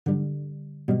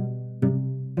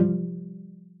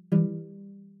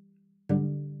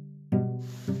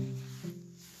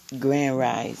Grand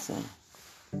Rising.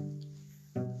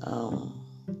 Um,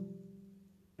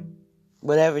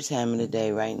 whatever time of the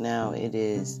day right now, it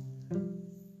is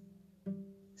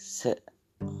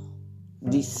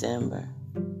December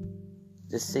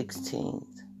the 16th,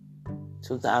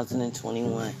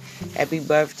 2021. Happy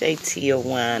birthday,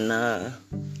 Tijuana.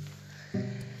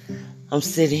 I'm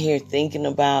sitting here thinking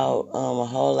about a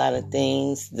whole lot of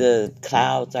things. The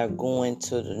clouds are going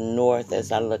to the north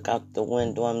as I look out the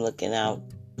window. I'm looking out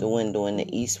the window in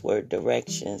the eastward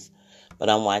directions, but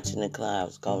I'm watching the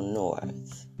clouds go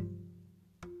north.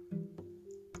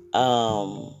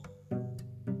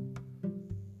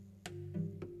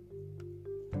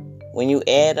 When you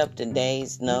add up the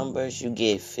day's numbers, you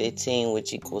get 15,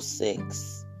 which equals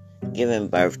 6, giving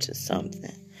birth to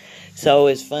something. So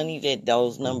it's funny that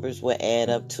those numbers will add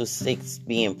up to 6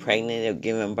 being pregnant or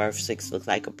giving birth. 6 looks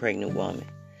like a pregnant woman.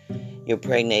 You're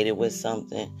pregnated with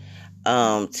something.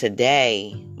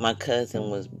 Today, my cousin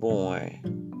was born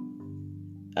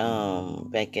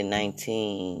back in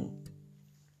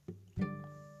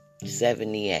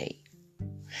 1978.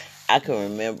 I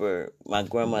can remember my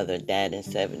grandmother died in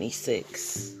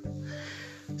 76.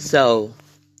 So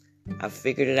I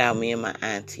figured it out, me and my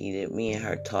auntie, that me and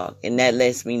her talk. And that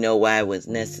lets me know why it was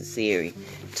necessary.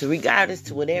 To regardless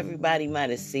to what everybody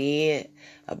might have said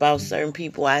about certain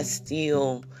people, I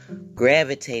still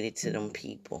gravitated to them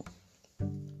people.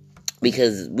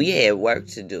 Because we had work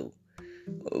to do.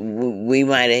 We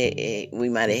might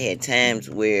have had times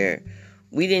where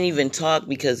we didn't even talk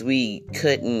because we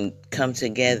couldn't come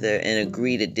together and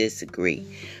agree to disagree.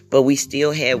 But we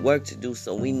still had work to do,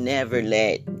 so we never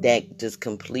let that just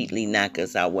completely knock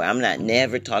us out. Where I'm not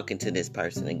never talking to this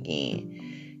person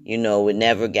again. You know, it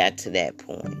never got to that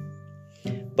point.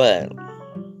 But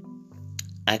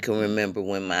I can remember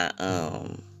when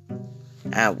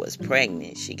I was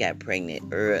pregnant. She got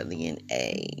pregnant early in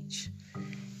age.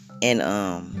 And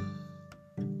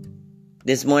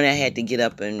this morning I had to get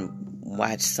up and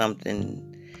watch something.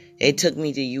 It took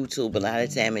me to YouTube. A lot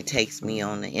of time it takes me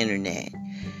on the internet.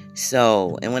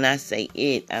 So, and when I say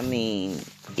it, I mean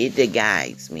it that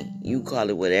guides me. You call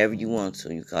it whatever you want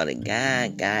to. You call it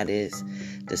God, Goddess,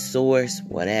 the source,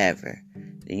 whatever.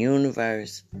 The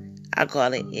universe. I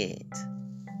call it it.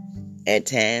 At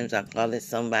times I call it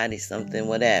somebody, something,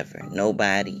 whatever.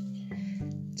 Nobody.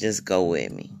 Just go with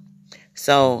me.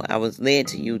 So I was led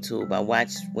to YouTube. I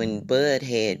watched when Bud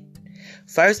had...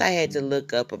 First I had to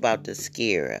look up about the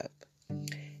scarab.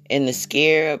 And the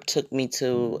scarab took me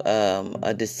to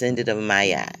a descendant of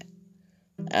Mayat.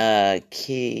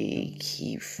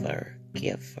 Kiefer.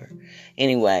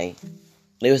 Anyway,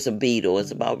 it was a beetle.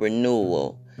 It's about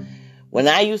renewal. When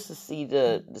I used to see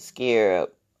the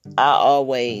scarab,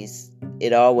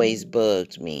 it always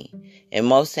bugged me. And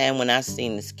most time when I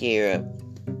seen the scarab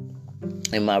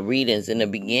in my readings in the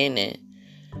beginning,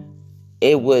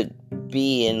 it would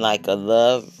be in like a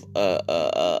love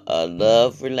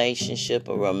relationship,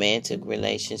 a romantic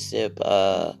relationship,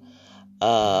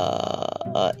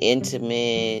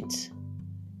 intimate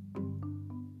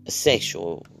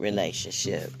sexual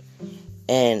relationship.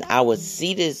 And I would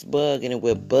see this bug and it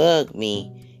would bug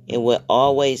me. It would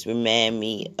always remind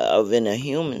me of, in a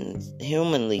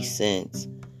humanly sense,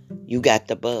 you got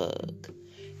the bug.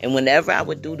 And whenever I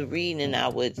would do the reading,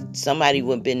 somebody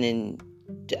would have been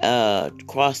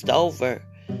crossed over,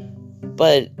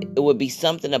 but it would be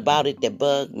something about it that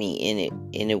bugged me in it,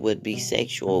 and it would be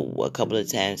sexual. A couple of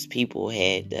times people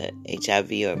had the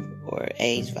HIV or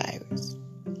AIDS virus.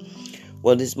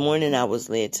 Well, this morning I was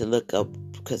led to look up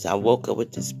because I woke up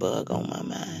with this bug on my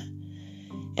mind,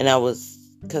 and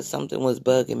because something was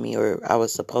bugging me, or I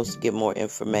was supposed to get more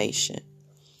information.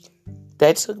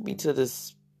 That took me to the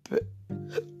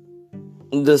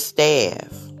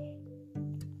staff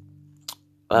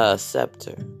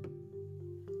scepter.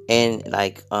 And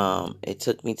it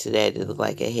took me to that. It looked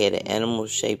like it had an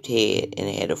animal-shaped head and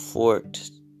it had a forked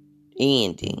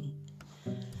ending.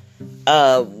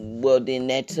 Well, then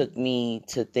that took me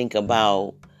to think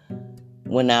about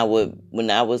when I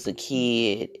was a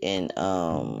kid and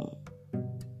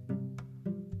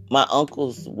my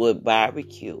uncles would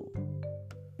barbecue.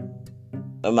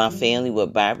 Or my family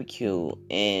would barbecue,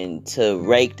 and to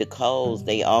rake the coals,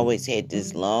 they always had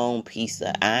this long piece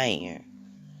of iron.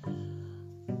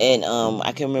 And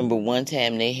I can remember one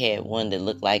time they had one that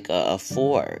looked like a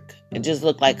fork. It just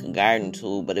looked like a garden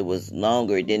tool, but it was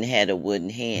longer. It didn't have a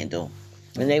wooden handle.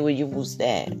 And they would use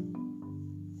that.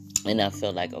 And I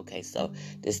felt like, okay, so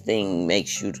this thing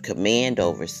makes you command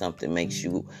over something, makes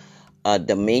you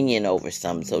dominion over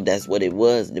something. So that's what it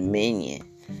was, dominion.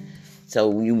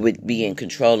 So you would be in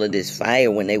control of this fire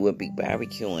when they would be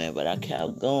barbecuing. But I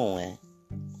kept going.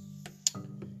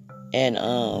 And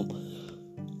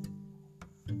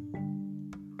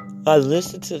I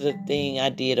listened to the thing I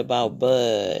did about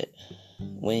Bud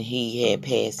when he had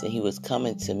passed and he was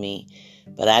coming to me,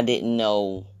 but I didn't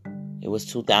know it was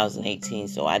 2018,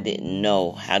 so I didn't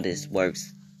know how this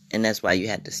works, and that's why you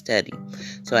had to study.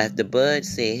 So after Bud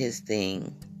said his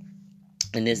thing,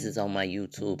 and this is on my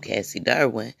YouTube, Cassie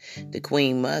Darwin, the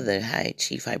Queen Mother,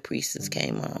 Chief High Priestess,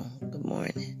 came on. Good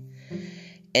morning.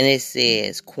 And it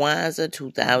says, Kwanzaa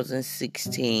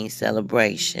 2016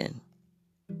 celebration.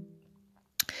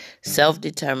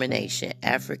 Self-determination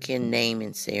African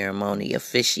naming ceremony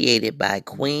officiated by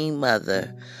Queen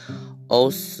Mother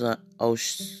Osundara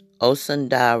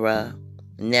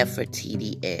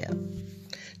Nefertiti.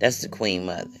 That's the Queen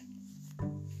Mother.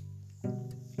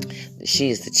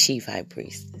 She is the Chief High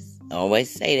Priestess. I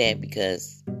always say that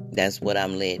because that's what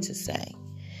I'm led to say.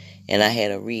 And I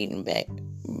had a reading back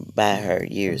by her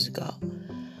years ago.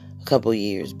 A couple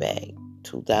years back.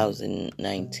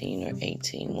 2019 or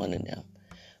 18, one of them.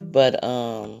 But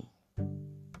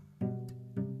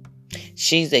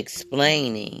she's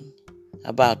explaining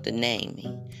about the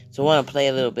naming. So I want to play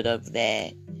a little bit of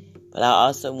that. But I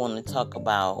also want to talk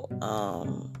about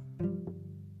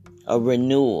a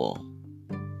renewal.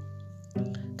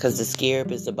 Because the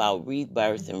scarab is about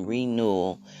rebirth and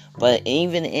renewal. But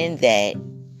even in that,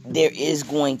 there is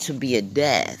going to be a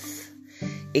death.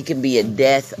 It can be a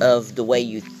death of the way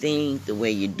you think, the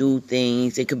way you do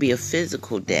things. It could be a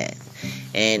physical death.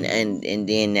 And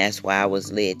then that's why I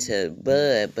was led to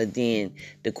Bud. But then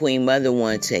the Queen Mother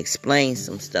wanted to explain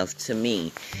some stuff to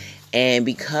me. And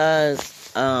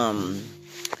because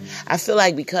I feel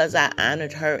like because I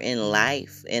honored her in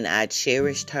life and I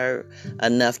cherished her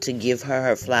enough to give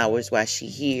her flowers while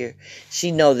she's here,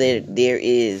 she know that there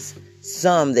is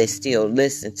some that still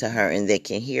listen to her and that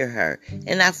can hear her.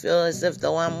 And I feel as if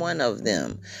though I'm one of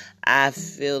them. I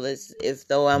feel as if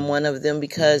though I'm one of them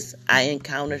because I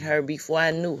encountered her before I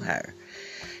knew her.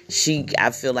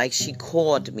 I feel like she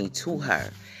called me to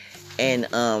her. And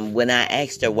when I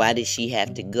asked her why did she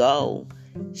have to go,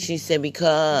 she said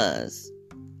because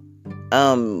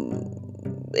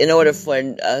in order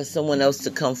for someone else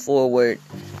to come forward,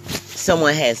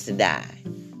 someone has to die.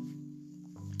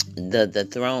 The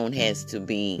throne has to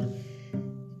be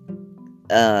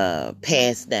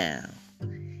passed down.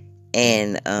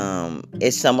 And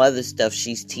it's some other stuff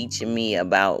she's teaching me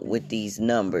about with these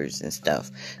numbers and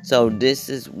stuff. So this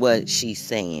is what she's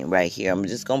saying right here. I'm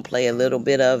just going to play a little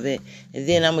bit of it. And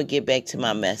then I'm going to get back to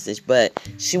my message. But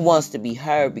she wants to be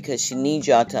heard because she needs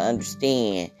y'all to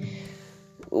understand.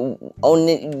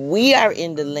 We are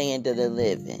in the land of the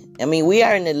living. I mean, we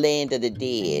are in the land of the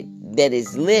dead that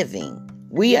is living.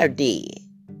 We are dead.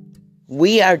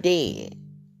 We are dead.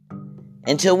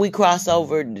 Until we cross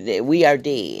over, we are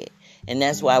dead. And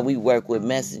that's why we work with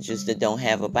messengers that don't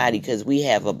have a body, because we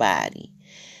have a body.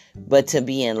 But to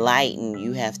be enlightened,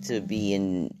 you have to be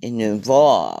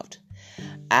involved.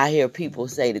 I hear people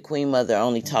say the Queen Mother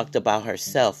only talked about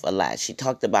herself a lot. She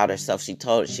talked about herself. She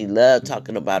loved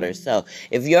talking about herself.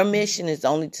 If your mission is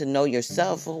only to know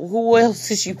yourself, who else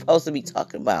is you supposed to be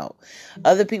talking about?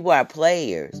 Other people are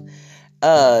players.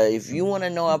 If you want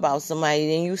to know about somebody,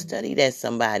 then you study that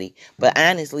somebody. But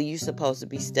honestly, you're supposed to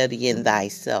be studying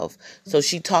thyself. So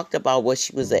she talked about what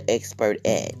she was an expert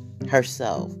at,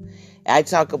 herself. I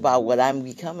talk about what I'm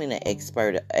becoming an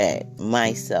expert at,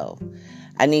 myself.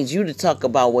 I need you to talk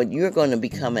about what you're going to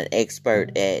become an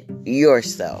expert at,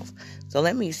 yourself. So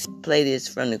let me play this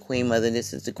from the Queen Mother.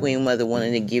 This is the Queen Mother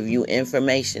wanting to give you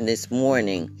information this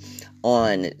morning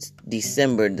on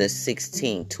December the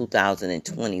 16th,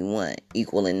 2021,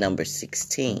 equaling number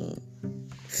 16,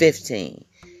 15,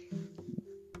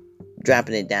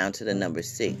 dropping it down to the number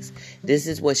 6. This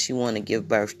is what she want to give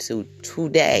birth to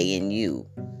today in you.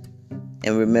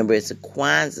 And remember, it's a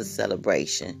Kwanzaa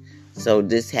celebration. So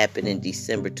this happened in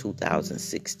December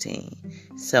 2016.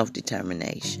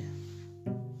 Self-determination.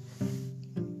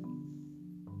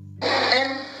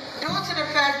 And due to the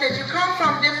fact that you come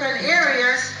from different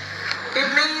areas, it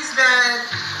means that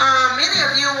many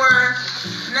of you were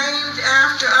named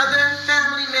after other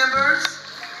family members.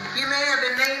 You may have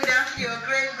been named after your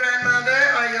great-grandmother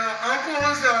or your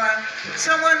uncles or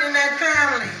someone in that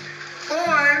family.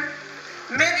 Or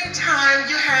many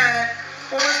times you had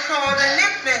what was called a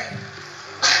nickname.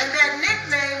 And that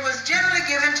nickname was generally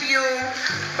given to you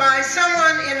by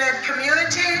someone in that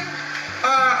community,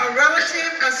 or a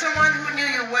relative, or someone who knew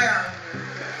you well.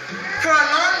 For a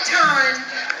long time,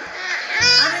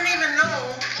 I didn't even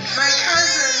know my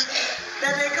cousin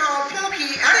that they called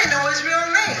Pookie. I didn't know his real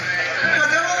name because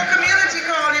the whole community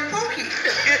called him Pookie.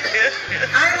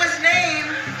 I was named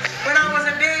when I was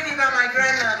a baby by my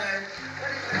grandmother.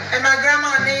 and my grandma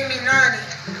named me Nani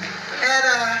at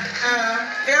a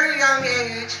very young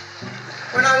age.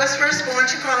 When I was first born,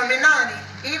 she called me Nani,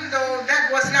 even though that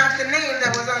was not the name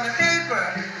that was on the paper.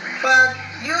 But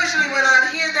usually when I'd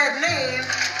hear that name,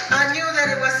 I knew that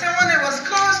it was someone that was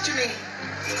close to me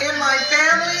in my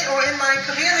family or in my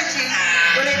community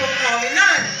when they would call me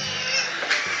Nani.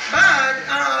 But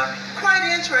quite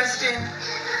interesting.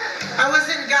 I was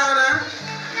in Ghana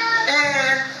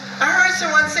and I heard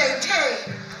someone say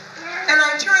Tay. And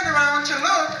I turned around to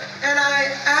look and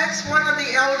I asked one of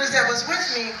the elders that was with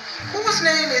me, whose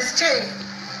name is Tay?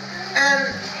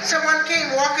 And someone came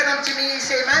walking up to me and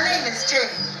said, my name is Tay.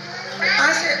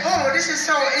 I said, oh, this is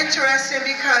so interesting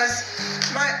because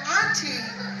my auntie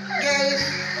gave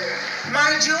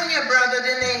my junior brother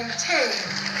the name Tay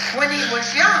when he was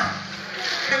young.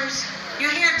 You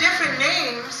hear different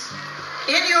names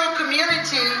in your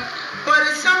community, but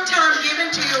it's sometimes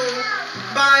given to you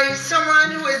by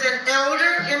someone who is an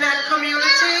elder in that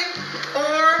community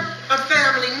or a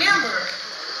family member.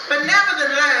 But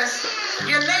nevertheless,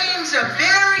 your names are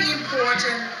very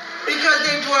important because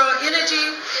they dwell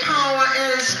energy, power,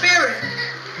 and spirit.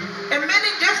 In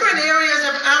many different areas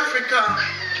of Africa,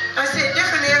 I say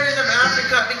different areas of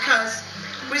Africa because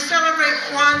we celebrate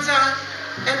Kwanzaa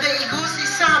and the Igusi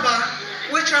Saba,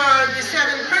 which are the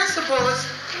 7 principles.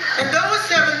 And those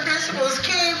 7 principles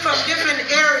came from different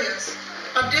areas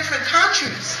of different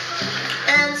countries.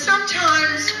 And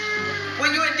sometimes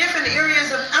when you're in different areas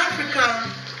of Africa,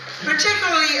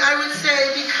 particularly I would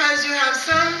say because you have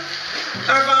some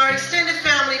of our extended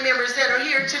family members that are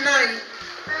here tonight,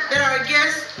 that are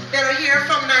guests that are here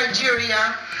from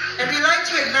Nigeria, and we like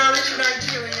to acknowledge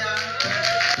Nigeria.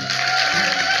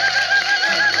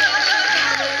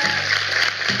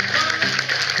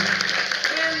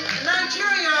 In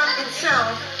Nigeria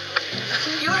itself,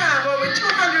 you have over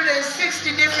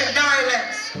 260 different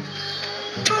dialects.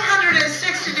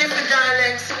 260 different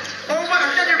dialects, over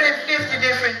 150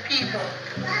 different people.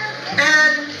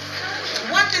 And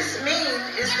what this means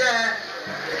is that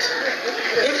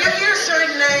if you hear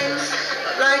certain names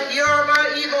like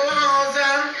Yoruba, Igbo,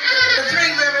 Hausa, the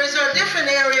Three Rivers, or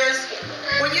different areas,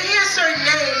 when you hear certain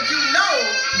names, you know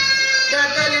that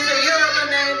that is a Yoruba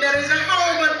name, that is a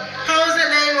Hausa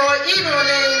name, or Igbo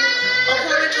name,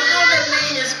 according to how that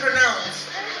name is pronounced.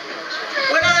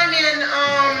 When I'm in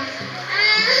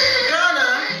Ghana,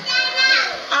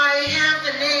 I have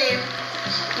the name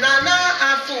Nana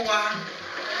Afua.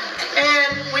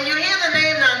 And when you hear the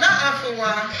name Nana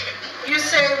Afua, you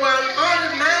say, well,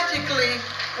 automatically,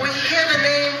 when you hear the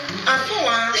name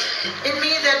Afua, it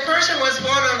means that person was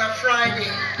born on a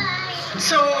Friday.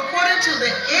 So according to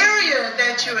the area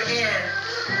that you're in,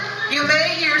 you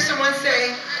may hear someone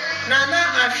say, Nana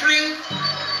Afri,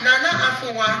 Nana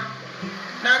Afua,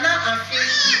 Nana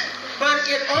Afi. But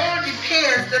it all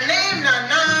depends. The name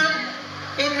Nana,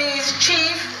 it means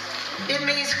chief, it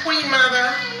means queen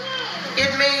mother, it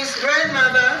means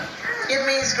grandmother, it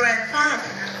means grandfather.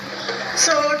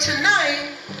 So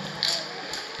tonight,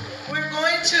 we're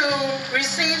going to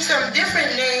receive some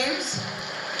different names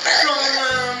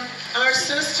from our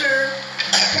sister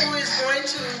who is going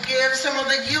to give some of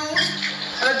the youth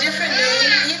a different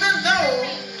name, even though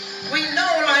we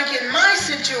know, like in my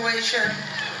situation,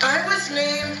 I was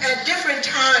named at different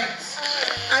times.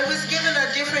 I was given a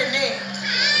different name.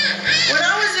 When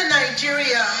I was in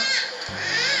Nigeria,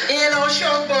 in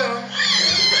Oshogbo,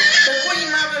 the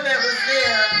queen mother that was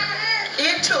there,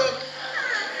 it took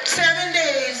 7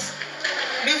 days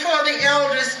before the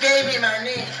elders gave me my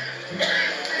name,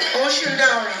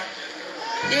 Oshundara.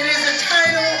 It is a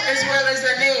title as well as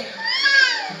a name.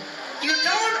 You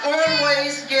don't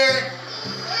always get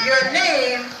your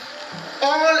name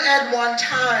all at one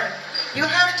time. You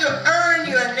have to earn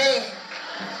your name.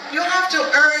 You have to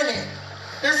earn it.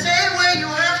 The same way you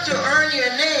have to earn your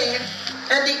name,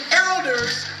 and the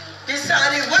elders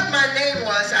decided what my name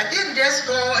was. I didn't just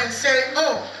go and say,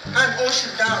 oh, I'm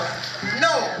Oshundara.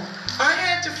 No, I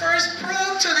had to first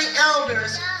prove to the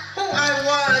elders who I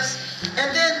was,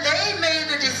 and then they made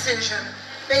the decision.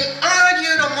 They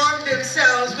argued among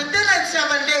themselves within that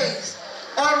 7 days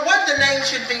on what the name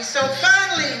should be. So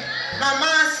finally,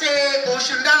 Mama said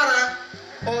Oshundara,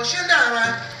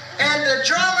 Oshundara, and the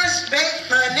drummers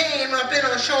baked my name up in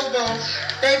Oshogbo.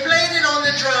 They played it on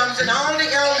the drums, and all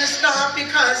the elders stopped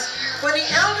because when the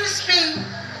elders speak,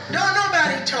 don't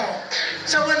nobody talk.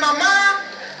 So when Mama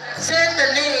said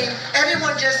the name,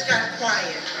 everyone just got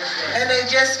quiet, and they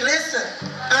just listened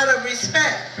out of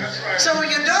respect. So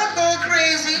you don't go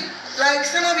crazy like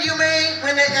some of you may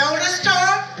when the elders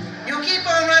talk. You keep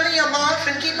on running your mouth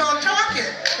and keep on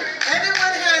talking.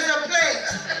 Everyone has a place,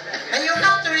 and you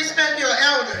have to respect your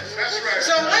elders.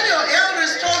 So when your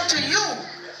elders talk to you,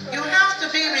 you have to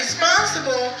be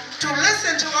responsible to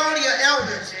listen to all your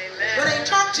elders when they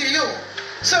talk to you.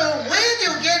 So when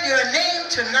you get your name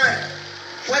tonight,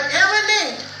 whatever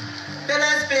name that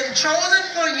has been chosen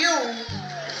for you,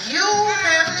 you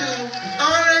have to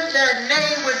honor that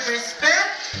name with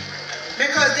respect,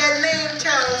 because that name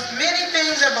tells many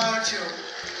things about you.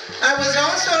 I was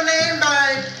also named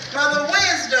by Mother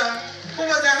Wisdom, who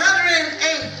was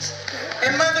 108,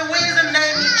 and Mother Wisdom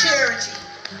named me Charity,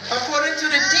 according to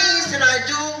the deeds that I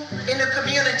do in the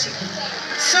community.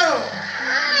 So,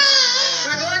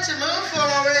 we're going to move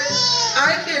forward.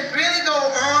 I could really go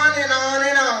on and on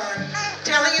and on,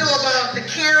 telling you about the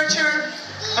character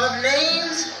of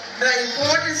names, the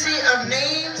importance of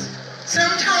names.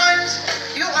 Sometimes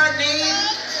you are named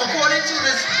according to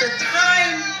the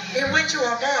time in which you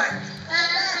are born.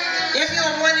 If you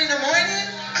are born in the morning,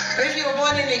 if you are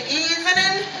born in the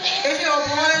evening, if you are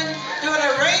born during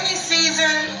a rainy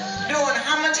season, during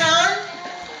Hamatan,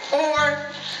 or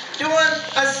during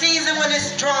a season when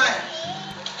it's dry,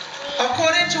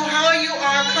 according to how you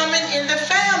are coming in the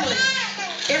family.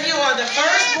 If you are the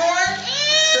firstborn,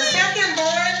 the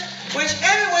secondborn,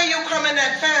 whichever way you come in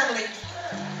that family.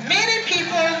 Many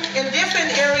people in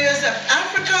different areas of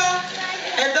Africa,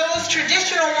 and those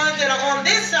traditional ones that are on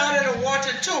this side of the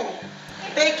water too,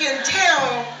 they can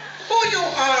tell who you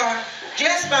are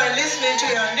just by listening to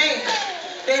your name.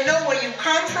 They know where you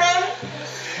come from.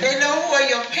 They know who are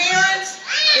your parents.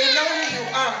 They know who you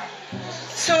are.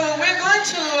 So we're going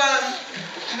to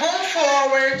move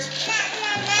forward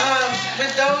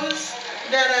with those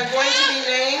that are going to be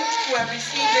named, who have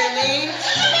received their names.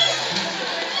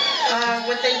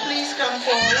 Would they please come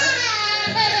forward?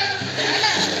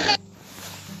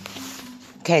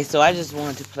 Okay, so I just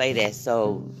wanted to play that.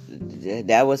 So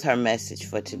that was her message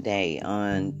for today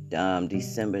on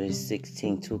December the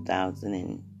 16th,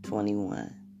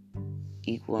 2021,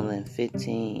 equaling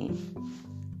 15,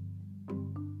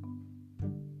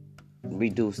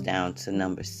 reduced down to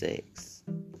number 6.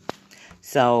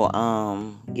 So,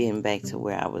 getting back to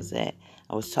where I was at,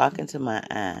 I was talking to my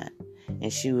aunt,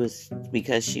 and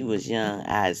because she was young,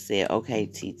 I said, okay,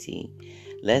 TT,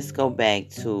 let's go back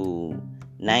to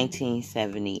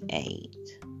 1978.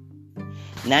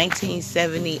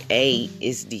 1978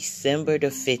 is December the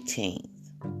 15th.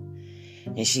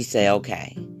 And she said,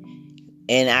 okay.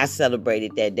 And I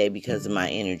celebrated that day because of my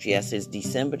energy. I said, it's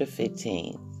December the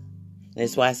 15th. And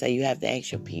that's why I say you have to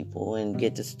ask your people and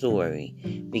get the story.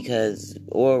 Because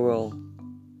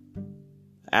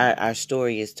our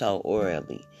story is told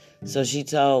orally. So she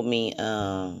told me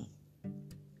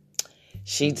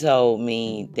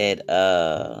that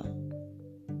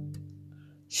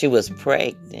she was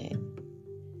pregnant,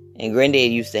 and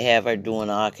Granddad used to have her doing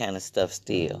all kind of stuff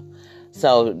still.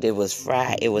 So it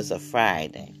was a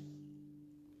Friday,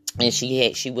 and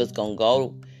she was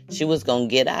gonna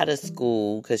get out of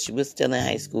school because she was still in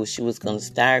high school. She was gonna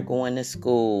start going to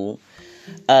school,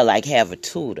 have a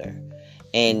tutor,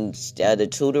 and the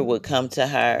tutor would come to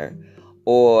her,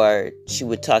 or she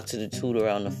would talk to the tutor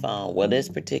on the phone. Well, this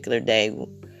particular day,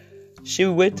 she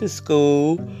went to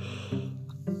school.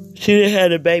 She didn't have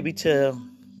the baby till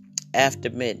after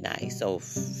midnight. So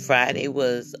Friday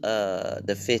was the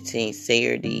 15th.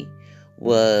 Saturday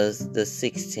was the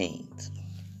 16th.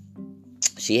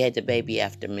 She had the baby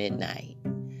after midnight.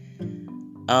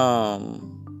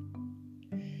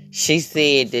 She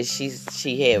said that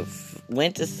she had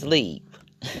went to sleep.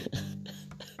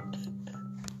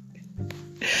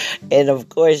 And of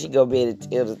course she gonna be able to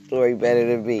tell the story better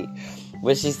than me.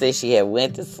 But she said she had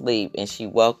went to sleep and she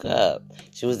woke up.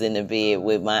 She was in the bed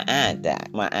with my aunt.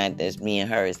 My aunt, that's me and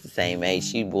her, is the same age.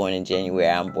 She born in January,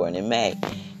 I'm born in May.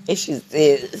 And she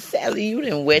said, Sally, you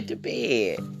didn't wet the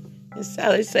bed. And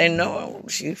Sally said, no.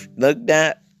 She looked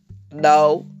down,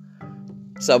 no.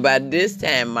 So by this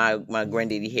time, my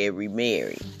granddaddy had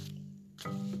remarried.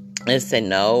 And said,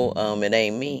 no, it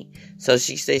ain't me. So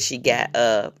she said she got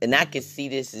up, and I could see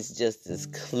this is just as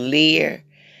clear,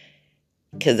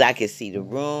 because I could see the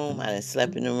room. I done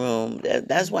slept in the room.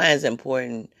 That's why it's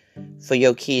important for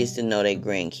your kids to know their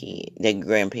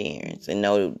grandparents, and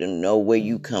know where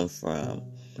you come from,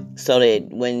 so that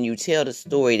when you tell the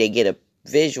story, they get a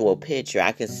visual picture.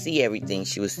 I could see everything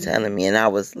she was telling me, and I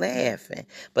was laughing.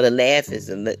 But a laugh is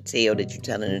a tell that you're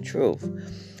telling the truth.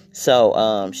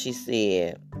 So she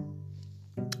said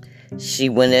she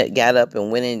got up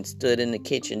and went and stood in the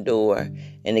kitchen door.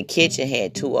 And the kitchen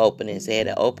had 2 openings. It had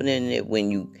an opening that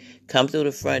when you come through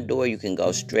the front door, you can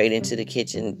go straight into the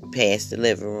kitchen, past the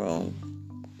living room,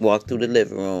 walk through the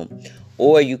living room.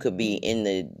 Or you could be in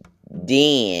the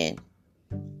den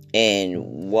and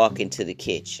walk into the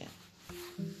kitchen.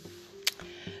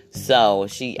 So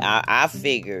I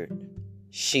figured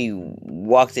she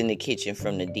walked in the kitchen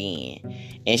from the den,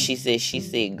 and she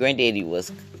said Granddaddy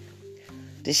was.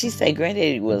 Did she say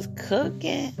Granddaddy was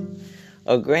cooking,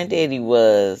 or Granddaddy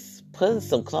was putting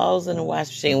some clothes in the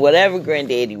washing machine? Whatever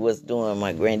Granddaddy was doing,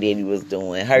 my Granddaddy was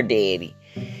doing. Her daddy,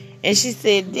 and she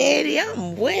said, "Daddy,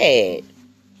 I'm wet."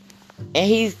 And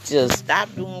he just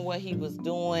stopped doing what he was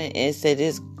doing and said,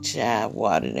 "This child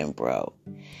water done broke."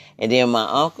 And then my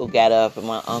uncle got up and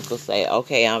my uncle said,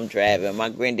 "Okay, I'm driving." My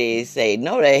granddaddy said,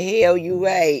 "No, the hell you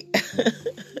ain't."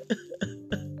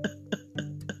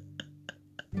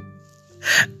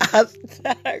 I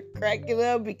started cracking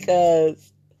up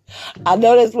because I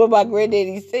know that's what my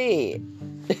granddaddy said.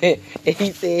 And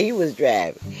he said he was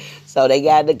driving. So they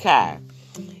got in the car.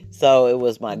 So it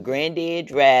was my granddad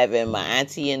driving, my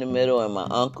auntie in the middle, and my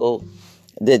uncle,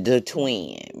 the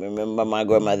twin. Remember, my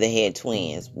grandmother had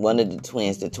twins. One of the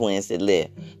twin that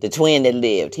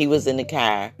lived. He was in the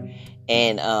car,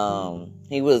 and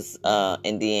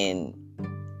and then,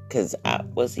 because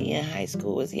was he in high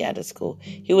school? Was he out of school?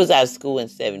 He was out of school in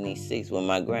 76 when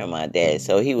my grandma died.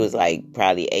 So he was like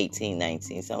probably 18,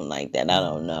 19, something like that. I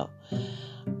don't know.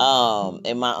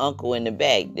 And my uncle in the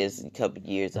back, that's a couple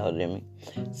years older than me.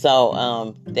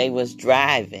 So, they was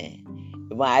driving.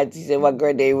 My auntie said my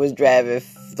granddaddy was driving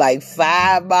like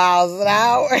 5 miles an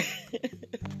hour.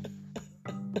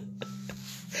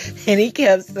 And he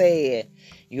kept saying,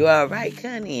 "You all right,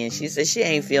 Connie?" And she said she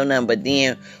ain't feel nothing. But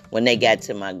then when they got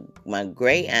to my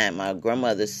great aunt, my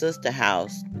grandmother's sister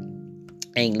house,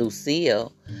 Aunt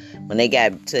Lucille, when they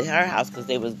got to her house, because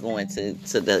they was going to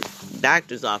the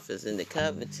doctor's office in the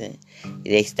Covington,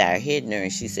 they started hitting her,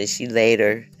 and she said she laid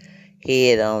her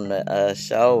head on the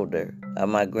shoulder of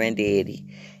my granddaddy,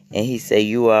 and he said,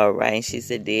 "You all right?" And she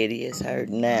said, "Daddy, it's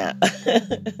hurting now."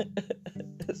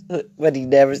 But he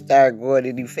never started going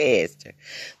any faster.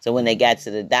 So when they got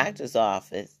to the doctor's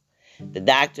office, the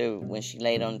doctor, when she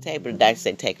laid on the table, the doctor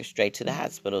said take her straight to the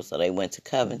hospital. So they went to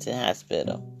Covington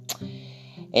Hospital.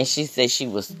 And she said she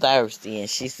was thirsty. And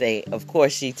she said, of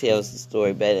course she tells the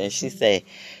story better. And she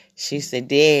said,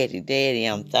 Daddy,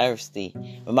 I'm thirsty.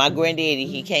 But my granddaddy,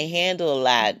 he can't handle a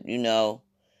lot,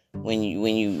 when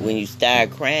you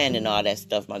start crying and all that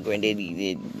stuff. My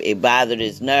granddaddy, it bothered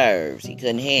his nerves. He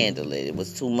couldn't handle it. It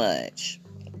was too much.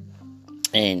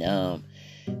 And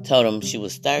told him she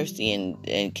was thirsty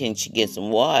and can she get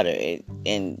some water?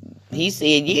 And he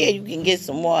said, "Yeah, you can get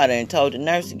some water," and told the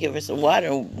nurse to give her some water.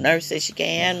 And the nurse said she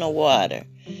can't have no water.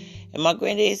 And my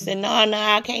granddaddy said, No,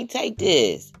 I can't take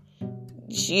this.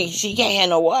 She can't have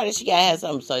no water. She gotta have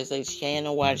something. So he said she can't have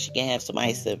no water. She can have some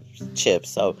ice chips.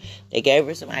 So they gave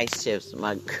her some ice chips.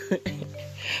 My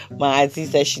auntie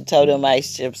said she told them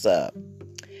ice chips up.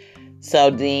 So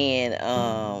then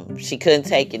she couldn't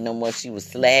take it no more. She was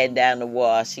sliding down the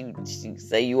wall. She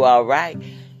said, "You all right?"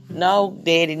 "No,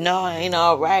 Daddy, no, I ain't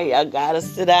all right. I gotta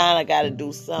sit down. I gotta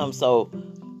do something." So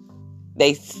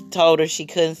they told her she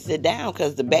couldn't sit down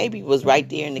because the baby was right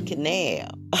there in the canal.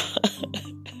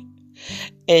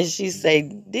 And she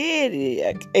said, "Daddy,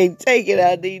 I can't take it.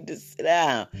 I need to sit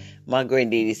down." My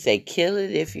granddaddy said, "Kill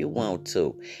it if you want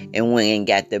to." And went and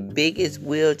got the biggest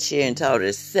wheelchair and told her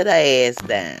to sit her ass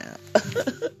down.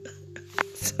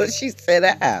 So she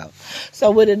sat down.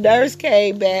 So when the nurse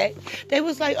came back, they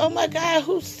was like, "Oh my God,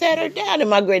 who sat her down?" And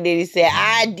my granddaddy said,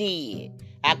 "I did.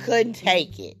 I couldn't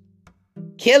take it.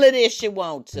 Kill it if she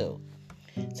want to."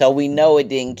 So we know it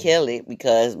didn't kill it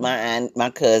because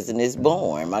my cousin is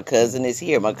born. My cousin is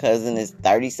here. My cousin is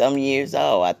 30-some years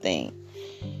old, I think.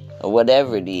 Or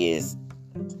whatever it is.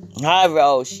 However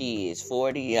old she is.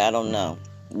 40, I don't know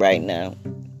right now.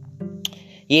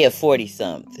 Yeah,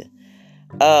 40-something.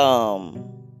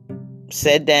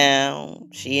 Sat down.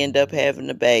 She ended up having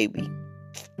a baby.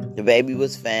 The baby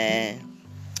was fine.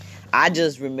 I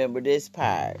just remember this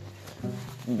part.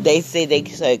 They say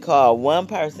they call one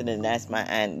person, and that's my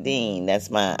Aunt Dean.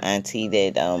 That's my auntie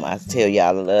that I tell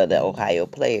y'all I love, the Ohio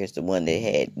Players, the one that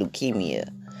had leukemia.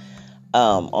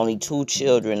 Only 2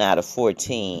 children out of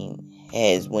 14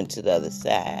 went to the other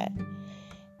side.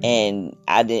 And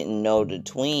I didn't know the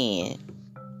twin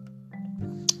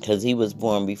because he was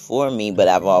born before me, but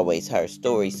I've always heard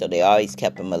stories, so they always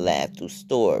kept him alive through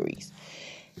stories.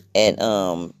 And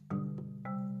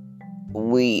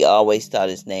we always thought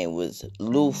his name was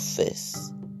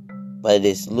Lufus, but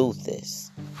it's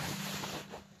Luthus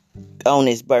on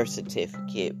his birth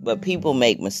certificate. But people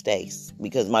make mistakes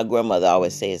because my grandmother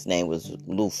always said his name was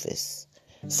Lufus.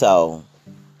 So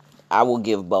I will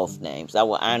give both names. I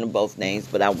will honor both names,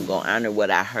 but I'm going to honor what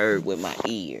I heard with my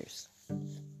ears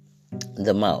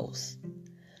the most.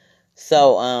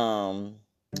 So,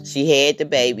 she had the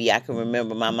baby. I can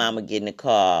remember my mama getting the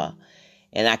call,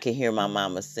 and I can hear my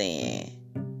mama saying,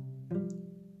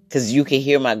 because you can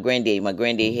hear my granddaddy. My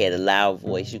granddaddy had a loud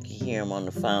voice. You can hear him on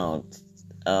the phone.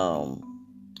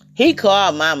 He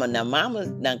called mama.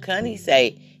 Now Connie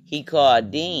say he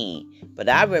called Dean. But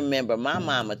I remember my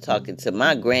mama talking to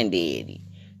my granddaddy.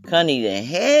 Connie done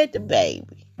had the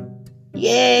baby.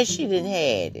 Yeah, she done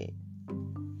had it.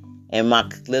 And my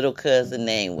little cousin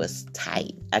name was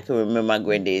Tight. I can remember my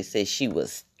granddaddy said she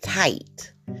was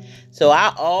tight. So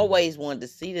I always wanted to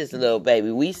see this little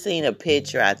baby. We seen a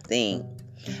picture, I think.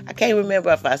 I can't remember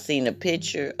if I seen a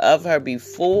picture of her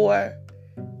before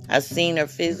I seen her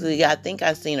physically. I think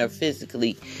I seen her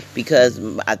physically because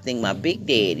I think my big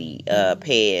daddy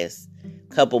passed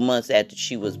a couple months after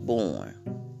she was born.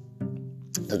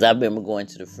 Because I remember going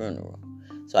to the funeral.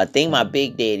 So I think my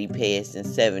big daddy passed in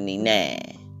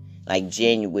 79. Like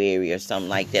January or something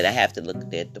like that. I have to look at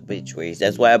the obituaries.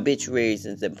 That's why obituaries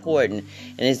is important.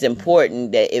 And it's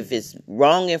important that if it's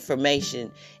wrong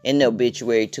information in the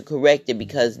obituary to correct it,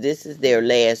 because this is their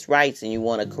last rites and you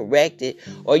want to correct it,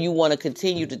 or you want to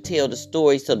continue to tell the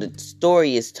story so the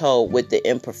story is told with the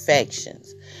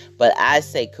imperfections. But I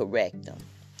say correct them.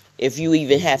 If you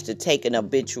even have to take an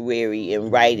obituary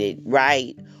and write it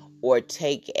right, or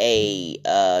take to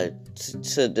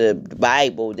the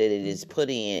Bible that it is put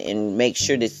in and make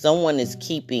sure that someone is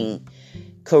keeping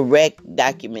correct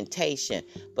documentation.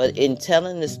 But in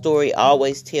telling the story,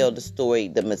 always tell the story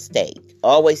the mistake.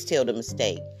 Always tell the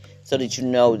mistake so that you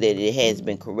know that it has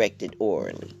been corrected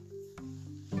orally.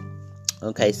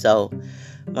 Okay, so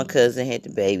my cousin had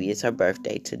the baby. It's her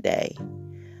birthday today.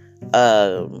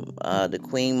 The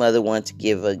Queen Mother wanted to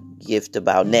give a gift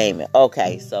about naming.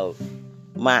 Okay, so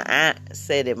my aunt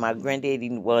said that my granddaddy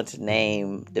wanted to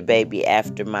name the baby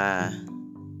after my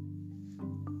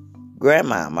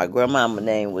grandma. My grandmama's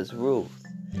name was Ruth.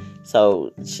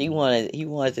 So he wanted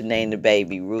to name the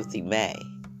baby Ruthie Mae.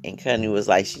 And Connie was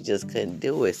like, she just couldn't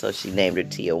do it. So she named her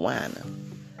Tijuana.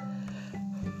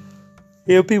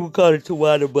 Yeah, people call her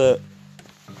Tijuana, but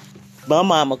my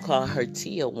mama called her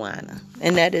Tijuana.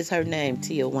 And that is her name,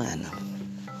 Tijuana.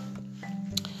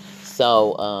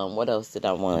 So, what else did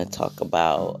I want to talk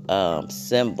about?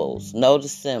 Symbols. Know the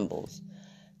symbols.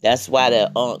 That's why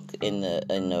the Ankh and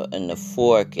the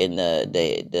fork and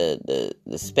the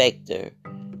specter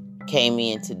came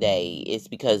in today. It's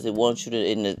because it wants you to,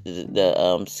 in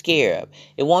the scarab,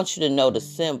 it wants you to know the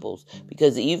symbols.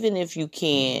 Because even if you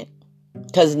can't,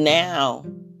 because now,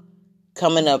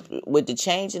 coming up with the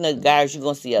change in the guards, you're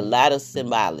going to see a lot of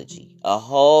symbology, a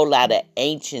whole lot of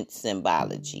ancient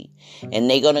symbology. And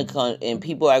they're going to come, and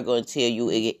people are going to tell you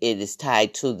it is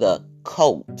tied to the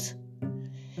cult.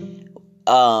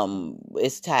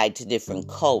 It's tied to different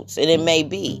cults, and it may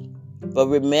be. But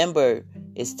remember,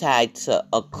 it's tied to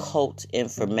occult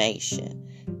information,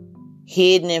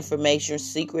 hidden information,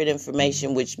 secret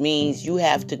information, which means you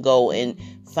have to go and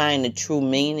find the true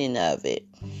meaning of it.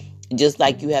 Just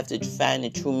like you have to find the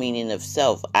true meaning of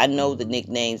self. I know the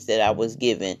nicknames that I was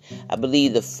given. I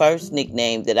believe the first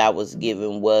nickname that I was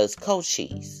given was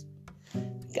Cochise.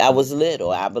 I was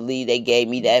little. I believe they gave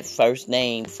me that first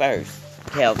name first.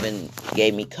 Calvin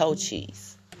gave me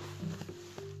Cochise.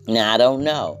 Now, I don't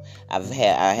know.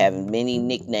 I have many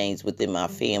nicknames within my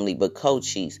family, but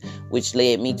Cochise, which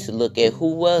led me to look at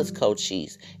who was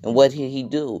Cochise and what did he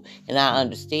do. And I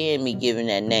understand me giving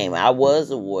that name. I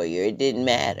was a warrior. It didn't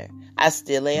matter. I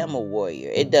still am a warrior.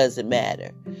 It doesn't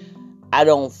matter. I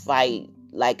don't fight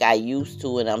like I used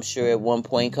to, and I'm sure at one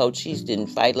point Cochise didn't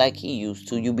fight like he used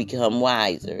to. You become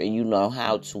wiser, and you know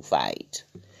how to fight.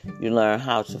 You learn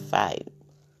how to fight.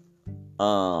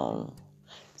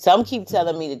 Some keep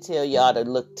telling me to tell y'all to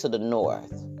look to the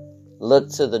north. Look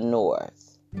to the north.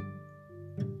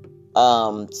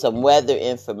 Some weather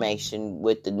information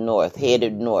with the north,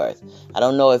 headed north. I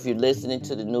don't know if you're listening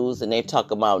to the news and they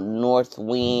talk about north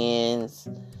winds,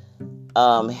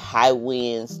 high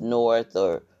winds north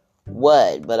or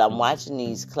what, but I'm watching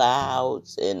these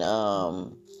clouds and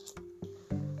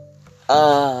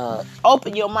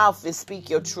open your mouth and speak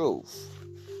your truth.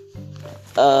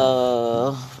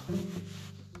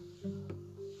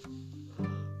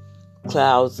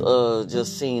 Clouds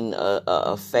just seen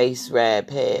a face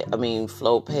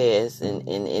float past and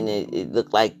it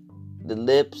looked like the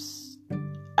lips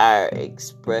are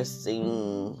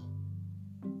expressing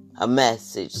a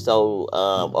message. So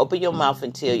open your mouth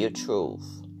and tell your truth.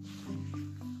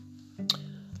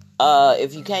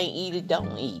 If you can't eat it,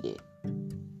 don't eat it.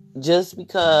 Just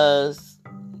because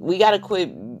we gotta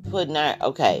quit putting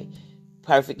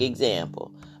perfect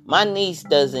example. My niece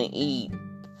doesn't eat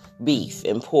beef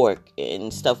and pork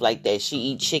and stuff like that. She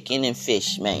eat chicken and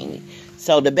fish mainly.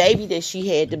 So the baby that she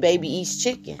had, the baby eats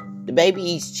chicken. The baby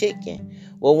eats chicken.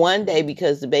 Well, one day,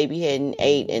 because the baby hadn't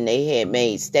ate and they had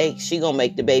made steak, she gonna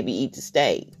make the baby eat the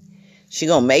steak. She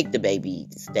gonna make the baby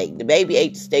eat the steak. The baby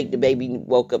ate the steak. The baby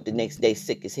woke up the next day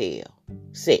sick as hell.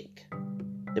 Sick.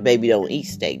 The baby don't eat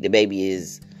steak. The baby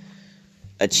is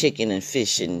a chicken and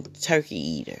fish and turkey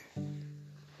eater.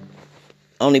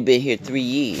 Only been here 3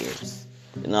 years.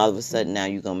 And all of a sudden now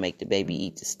you're gonna make the baby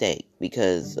eat the steak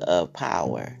because of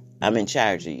power. I'm in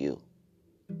charge of you.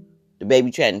 The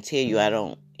baby trying to tell you I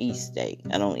don't eat steak.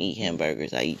 I don't eat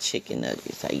hamburgers. I eat chicken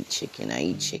nuggets. I eat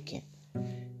chicken.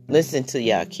 Listen to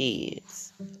y'all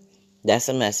kids. That's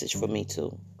a message for me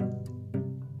too.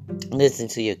 Listen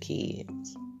to your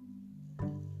kids.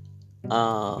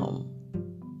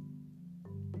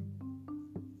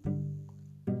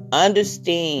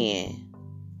 Understand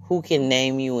who can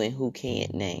name you and who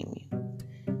can't name you.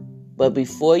 But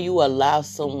before you allow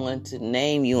someone to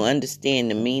name you,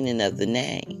 understand the meaning of the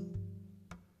name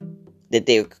that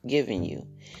they're giving you.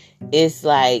 It's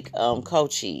like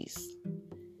Cochise.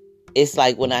 It's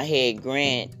like when I had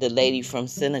Grant, the lady from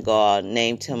Senegal,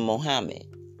 named him Mohammed.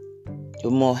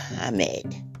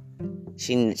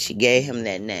 She gave him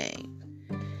that name.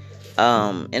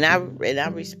 And I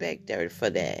respect her for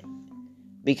that.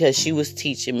 Because she was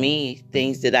teaching me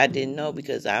things that I didn't know,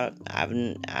 because I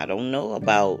don't know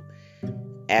about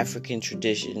African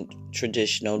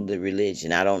traditional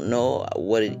religion. I don't know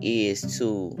what it is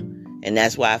to, and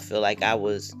that's why I feel like I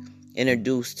was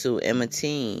introduced to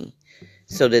Ematine,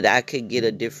 so that I could get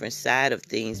a different side of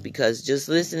things, because just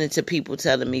listening to people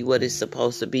telling me what it's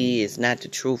supposed to be is not the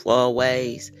truth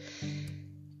always,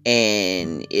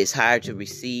 and it's hard to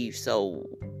receive. So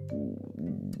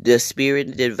the spirit,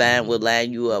 the divine, will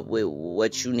line you up with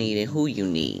what you need and who you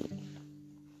need,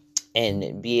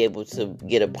 and be able to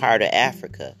get a part of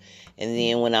Africa. And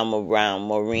then when I'm around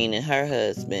Maureen and her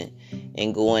husband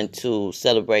and going to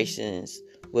celebrations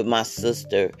with my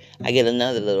sister, I get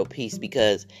another little piece,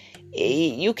 because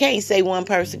you can't say one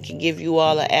person can give you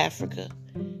all of Africa.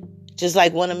 Just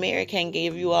like one American can't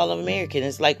give you all of America.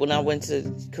 It's like when I went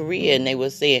to Korea and they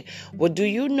were saying, well, do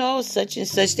you know such and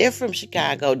such? They're from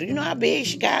Chicago. Do you know how big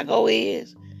Chicago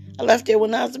is? I left there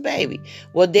when I was a baby.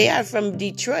 Well, they are from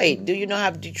Detroit. Do you know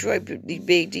how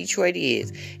big Detroit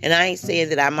is? And I ain't saying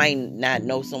that I might not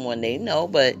know someone they know,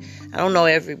 but I don't know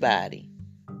everybody.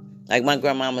 Like my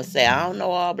grandmama say, I don't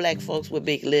know all black folks with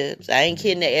big lips. I ain't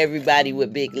kidding to everybody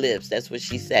with big lips. That's what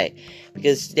she say.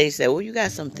 Because they say, well, you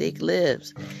got some thick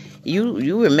lips.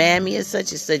 You remind me of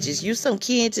such and such. Is you some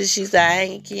kin to? She said, I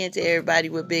ain't kin to everybody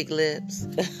with big lips.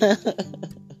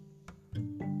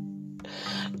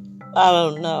 I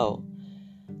don't know.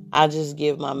 I just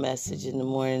give my message in the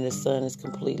morning. The sun is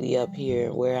completely up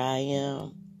here where I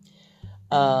am.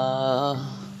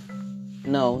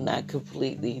 No, not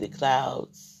completely. The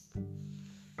clouds.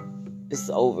 It's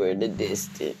over in the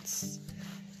distance.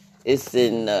 It's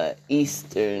in the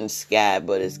eastern sky,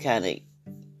 but it's kind of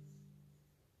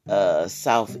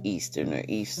southeastern or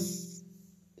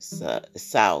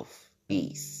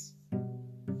southeast.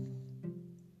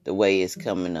 The way it's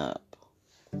coming up.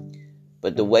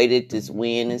 But the way that this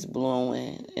wind is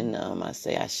blowing, and I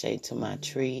say ashe to my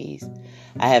trees.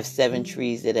 I have 7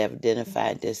 trees that have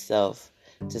identified themselves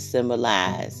to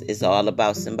symbolize. It's all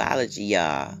about symbology,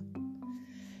 y'all.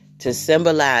 To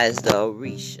symbolize the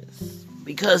Orishas.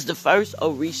 Because the first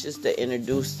Orishas that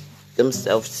introduced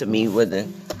themselves to me were the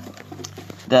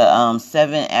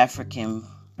 7 African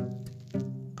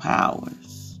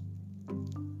powers.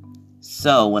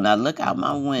 So when I look out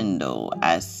my window,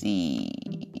 I see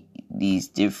these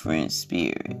different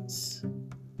spirits.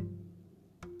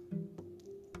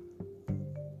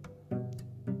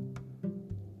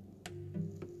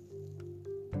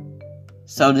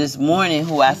 So this morning,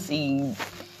 who I see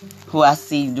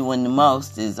doing the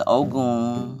most is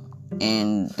Ogun,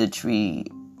 and the tree.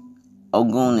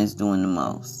 Ogun is doing the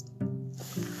most.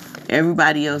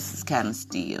 Everybody else is kind of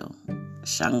still.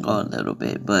 Shango a little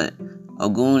bit, but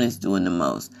Ogun is doing the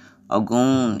most.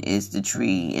 Ogun is the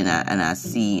tree, and I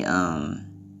see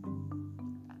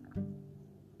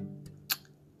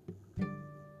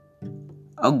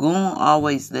Ogun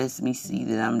always lets me see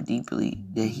that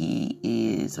he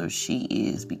is or she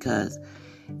is, because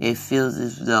it feels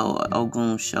as though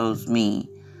Ogun shows me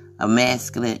a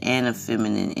masculine and a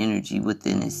feminine energy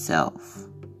within itself.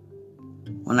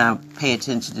 When I pay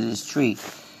attention to this tree,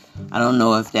 I don't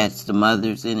know if that's the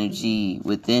mother's energy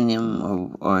within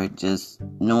him or just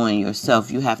knowing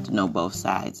yourself. You have to know both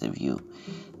sides of you.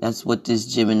 That's what this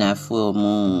Gemini full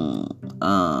moon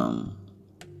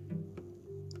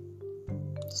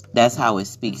That's how it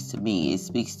speaks to me. It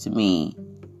speaks to me,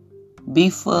 be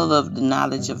full of the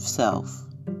knowledge of self.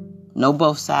 Know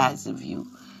both sides of you.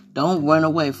 Don't run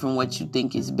away from what you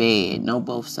think is bad. Know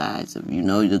both sides of you.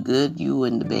 Know the good you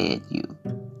and the bad you.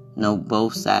 Know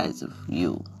both sides of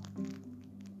you.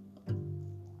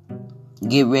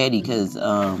 Get ready, because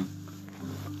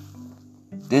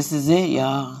this is it,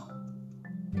 y'all.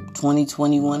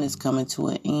 2021 is coming to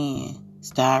an end.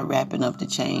 Start wrapping up the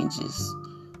changes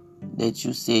that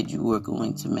you said you were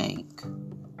going to make.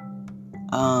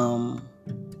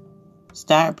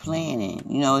 Start planning.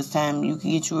 It's time you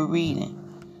can get you a reading.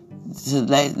 So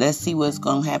let's see what's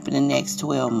going to happen in the next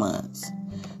 12 months.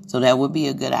 So that would be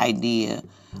a good idea.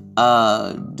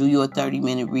 Do your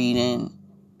 30-minute reading.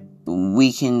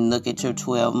 We can look at your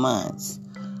 12 months.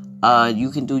 You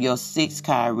can do your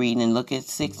 6-card reading and look at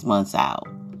 6 months out.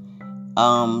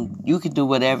 You can do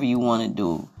whatever you want to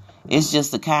do. It's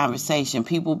just a conversation.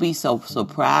 People be so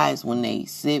surprised when they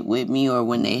sit with me or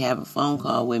when they have a phone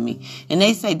call with me. And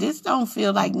they say, this don't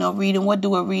feel like no reading. What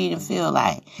do a reading feel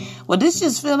like? Well, this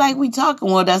just feel like we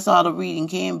talking. Well, that's all the reading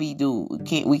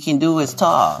we can do is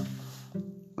talk.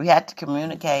 We have to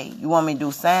communicate. You want me to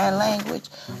do sign language?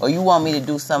 Or you want me to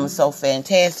do something so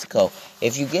fantastical?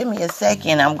 If you give me a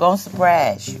second, I'm going to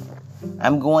surprise you.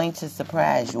 I'm going to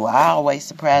surprise you. I always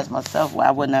surprise myself.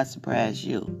 Why wouldn't I surprise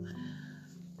you?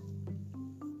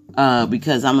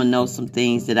 Because I'm going to know some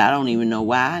things that I don't even know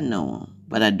why I know them.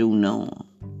 But I do know them.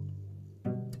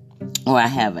 Or I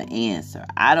have an answer.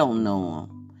 I don't know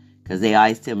them. Because they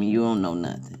always tell me you don't know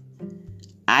nothing.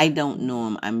 I don't know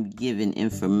them. I'm giving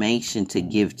information to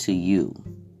give to you.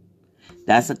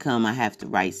 That's a come I have to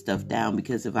write stuff down.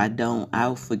 Because if I don't,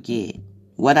 I'll forget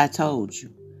what I told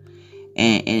you.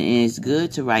 And it's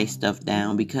good to write stuff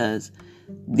down, because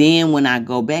then when I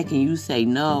go back and you say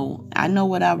no, I know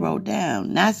what I wrote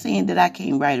down. Not saying that I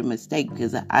can't write a mistake,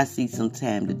 because I see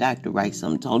sometimes the doctor writes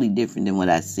something totally different than what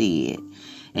I said.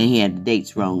 And he had the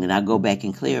dates wrong. And I go back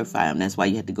and clarify them. That's why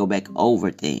you have to go back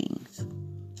over things.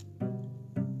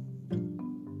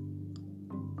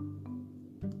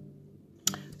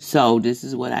 So this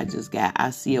is what I just got. I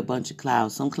see a bunch of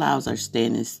clouds. Some clouds are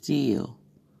standing still.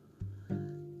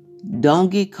 Don't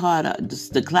get caught up.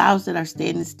 The clouds that are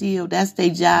standing still, that's their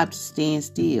job, to stand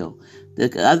still.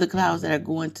 The other clouds that are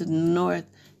going to the north,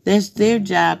 that's their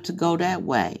job to go that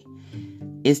way.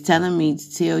 It's telling me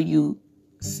to tell you,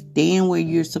 stand where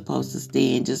you're supposed to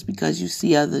stand. Just because you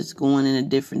see others going in a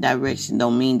different direction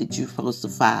don't mean that you're supposed to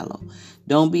follow.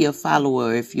 Don't be a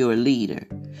follower if you're a leader.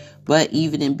 But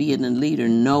even in being a leader,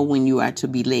 know when you are to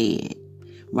be led.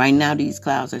 Right now, these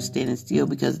clouds are standing still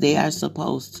because they are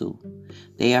supposed to.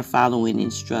 They are following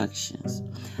instructions.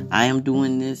 I am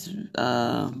doing this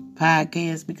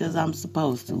podcast because I'm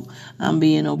supposed to. I'm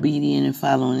being obedient and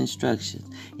following instructions.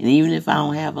 And even if I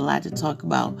don't have a lot to talk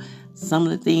about, some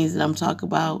of the things that I'm talking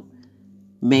about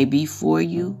may be for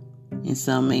you and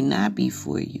some may not be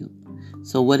for you.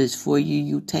 So what is for you,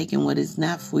 you take, and what is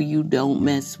not for you, don't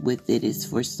mess with it. It's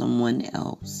for someone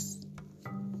else.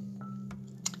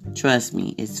 Trust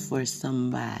me, it's for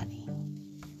somebody.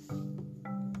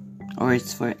 Or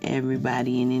it's for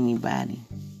everybody and anybody.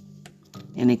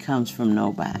 And it comes from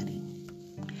nobody.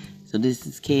 So this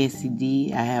is Cassie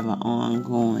D. I have an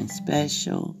ongoing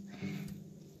special.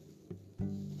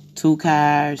 2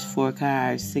 cards, 4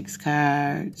 cards, 6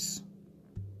 cards.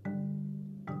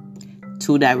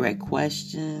 2 direct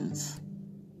questions.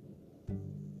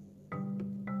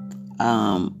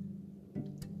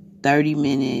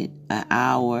 30-minute, an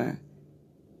hour.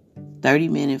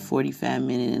 30-minute,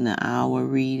 45-minute, and an hour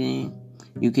reading.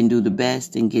 You can do the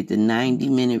best and get the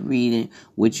 90-minute reading,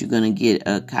 which you're going to get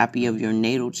a copy of your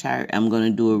natal chart. I'm going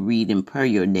to do a reading per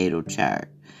your natal chart.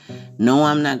 No,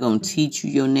 I'm not going to teach you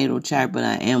your natal chart, but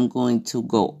I am going to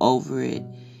go over it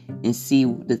and see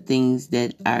the things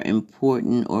that are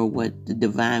important or what the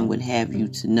divine would have you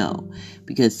to know.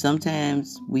 Because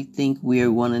sometimes we think we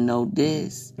want to know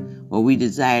this or we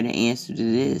desire the answer to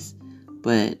this,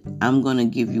 but I'm going to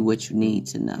give you what you need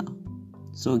to know.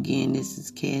 So again, this is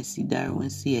Cassie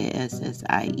Durwin,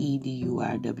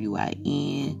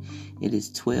 CASSIEDURWIN. It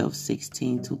is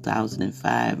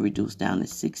 12/16/2005, reduced down to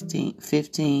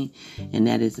 15, and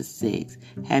that is a 6.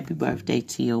 Happy birthday,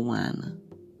 Tijuana.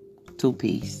 2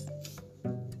 peace.